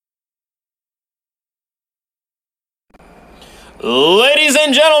Ladies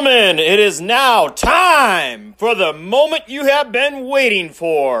and gentlemen, it is now time for the moment you have been waiting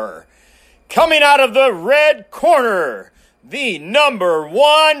for. Coming out of the red corner, the number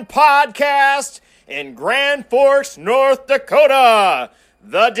one podcast in Grand Forks, North Dakota,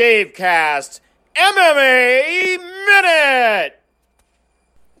 the Davecast MMA Minute.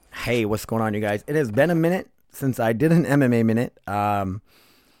 Hey, what's going on, you guys? It has been a minute since I did an MMA Minute.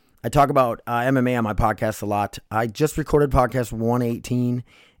 I talk about MMA on my podcast a lot. I just recorded podcast 118,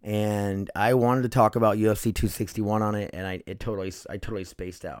 and I wanted to talk about UFC 261 on it, and I totally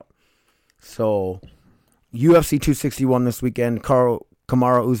spaced out. So, UFC 261 this weekend,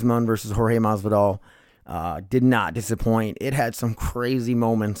 Kamaru Usman versus Jorge Masvidal, did not disappoint. It had some crazy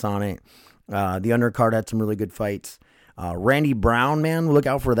moments on it. The undercard had some really good fights. Randy Brown, man, look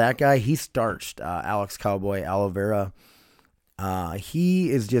out for that guy. He starched Alex Cowboy Oliveira. He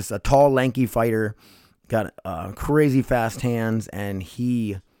is just a tall, lanky fighter, got crazy fast hands, and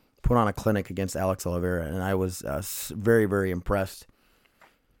he put on a clinic against Alex Oliveira, and I was very, very impressed.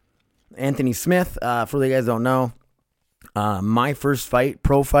 Anthony Smith, for the guys who don't know, my first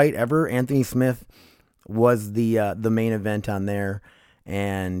pro fight ever, Anthony Smith was the main event on there,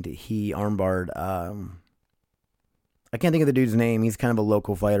 and he armbarred, I can't think of the dude's name. He's kind of a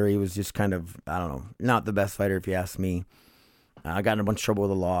local fighter. He was just kind of, I don't know, not the best fighter if you ask me. I got in a bunch of trouble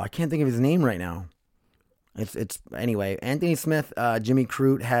with the law. I can't think of his name right now. Anyway, Anthony Smith, Jimmy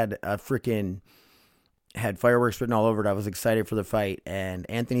Crute had fireworks written all over it. I was excited for the fight, and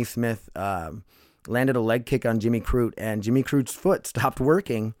Anthony Smith landed a leg kick on Jimmy Crute, and Jimmy Crute's foot stopped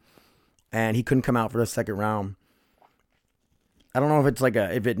working, and he couldn't come out for the second round. I don't know if it's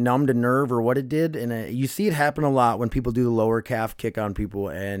if it numbed a nerve or what it did, and you see it happen a lot when people do the lower calf kick on people,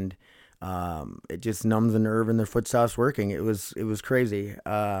 and it just numbs the nerve and their foot stops working. It was crazy.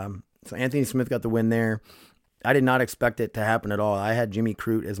 So Anthony Smith got the win there. I did not expect it to happen at all. I had Jimmy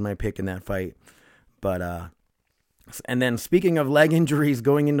Crute as my pick in that fight. But, and then speaking of leg injuries,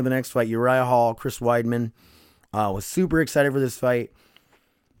 going into the next fight, Uriah Hall, Chris Weidman, was super excited for this fight.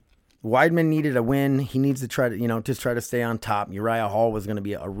 Weidman needed a win. He needs to try to stay on top. Uriah Hall was going to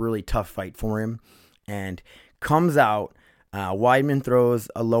be a really tough fight for him, and comes out. Weidman throws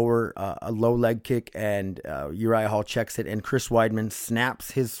a low leg kick, and Uriah Hall checks it, and Chris Weidman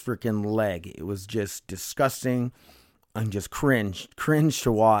snaps his freaking leg. It was just disgusting and just cringe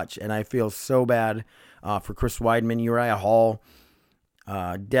to watch, and I feel so bad for Chris Weidman. Uriah Hall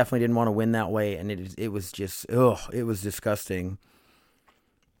definitely didn't want to win that way, and it was disgusting.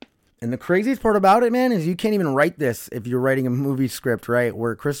 And the craziest part about it, man, is you can't even write this if you're writing a movie script, right?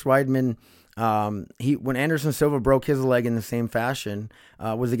 Where Chris Weidman, when Anderson Silva broke his leg in the same fashion,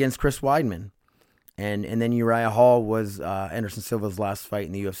 was against Chris Weidman, and then Uriah Hall was Anderson Silva's last fight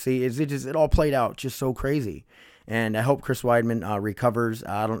in the UFC. It all played out just so crazy, and I hope Chris Weidman recovers.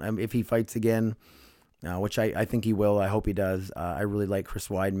 I don't know if he fights again, which I think he will. I hope he does. I really like Chris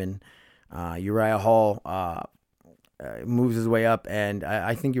Weidman. Uriah Hall moves his way up, and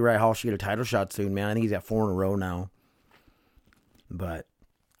I think Uriah Hall should get a title shot soon, man. I think he's at 4 in a row now, but.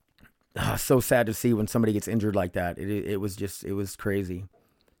 So sad to see when somebody gets injured like that. It was crazy.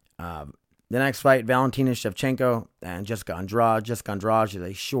 The next fight, Valentina Shevchenko and Jessica Andrade. Jessica Andrade is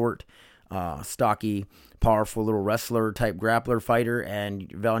a short, stocky, powerful little wrestler type grappler fighter, and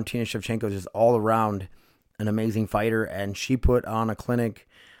Valentina Shevchenko is just all around an amazing fighter, and she put on a clinic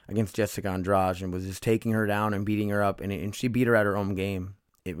against Jessica Andrade and was just taking her down and beating her up, and she beat her at her own game.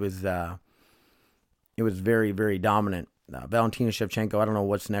 It was very, very dominant. Valentina Shevchenko, I don't know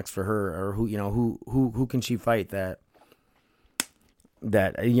what's next for her, or who can she fight that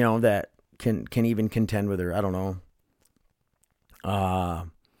can even contend with her. I don't know.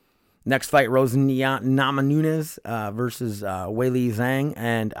 Next fight, Rose Namajunas versus Weili Zhang,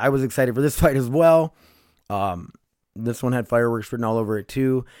 and I was excited for this fight as well. This one had fireworks written all over it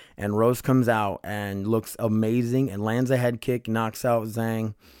too, and Rose comes out and looks amazing and lands a head kick, knocks out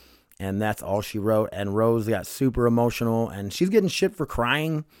Zhang. And that's all she wrote. And Rose got super emotional, and she's getting shit for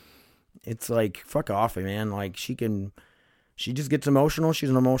crying. It's like, fuck off, man. Like, she just gets emotional. She's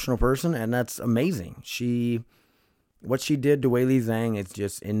an emotional person, and that's amazing. What she did to Weili Zhang is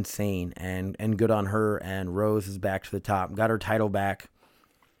just insane, and good on her. And Rose is back to the top, got her title back.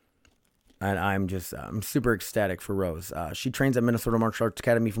 And I'm super ecstatic for Rose. She trains at Minnesota Martial Arts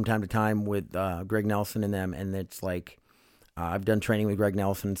Academy from time to time with Greg Nelson and them, and it's like, I've done training with Greg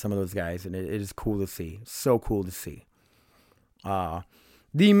Nelson and some of those guys, and it is cool to see. So cool to see. The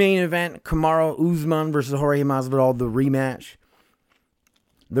main event, Kamaru Usman versus Jorge Masvidal, the rematch.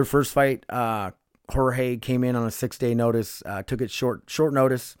 Their first fight, Jorge came in on a 6-day notice, took it short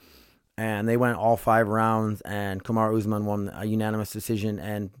notice, and they went all 5 rounds, and Kamaru Usman won a unanimous decision.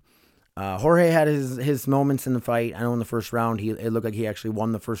 And Jorge had his moments in the fight. I know in the first round, it looked like he actually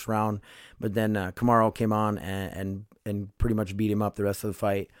won the first round, but then Kamaru came on and pretty much beat him up the rest of the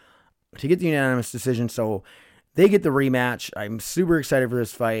fight to get the unanimous decision. So they get the rematch. I'm super excited for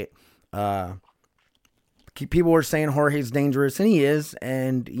this fight. People were saying Jorge's dangerous, and he is,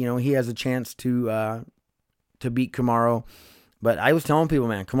 and he has a chance to beat Kamaru. But I was telling people,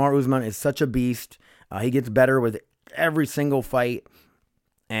 man, Kamaru Usman is such a beast. He gets better with every single fight.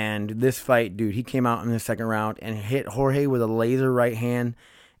 And this fight, dude, he came out in the second round and hit Jorge with a laser right hand.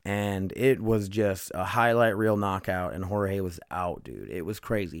 And it was just a highlight reel knockout. And Jorge was out, dude. It was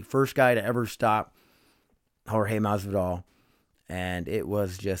crazy. First guy to ever stop Jorge Masvidal. And it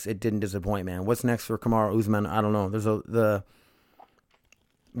didn't disappoint, man. What's next for Kamaru Usman? I don't know. The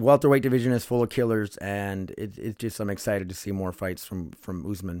welterweight division is full of killers. And it's just, I'm excited to see more fights from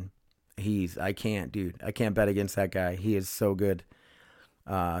Usman. I can't bet against that guy. He is so good.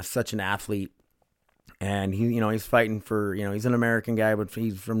 Such an athlete, and he's fighting for, he's an American guy, but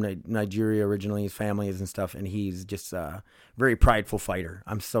he's from Nigeria originally. His family is and stuff, and he's just a very prideful fighter.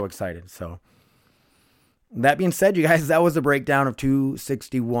 I'm so excited. So that being said, you guys, that was a breakdown of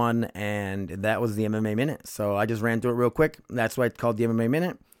 261, and that was the MMA Minute. So I just ran through it real quick. That's why it's called the MMA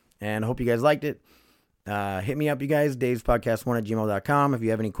Minute, and I hope you guys liked it. Hit me up, you guys, davespodcast1@gmail.com. If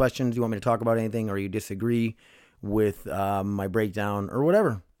you have any questions, you want me to talk about anything, or you disagree with my breakdown or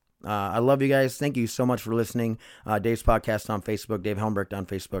whatever. I love you guys. Thank you so much for listening. Dave's Podcast on Facebook, Dave Helmbrecht on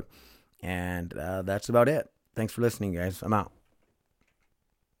Facebook. And that's about it. Thanks for listening, guys. I'm out.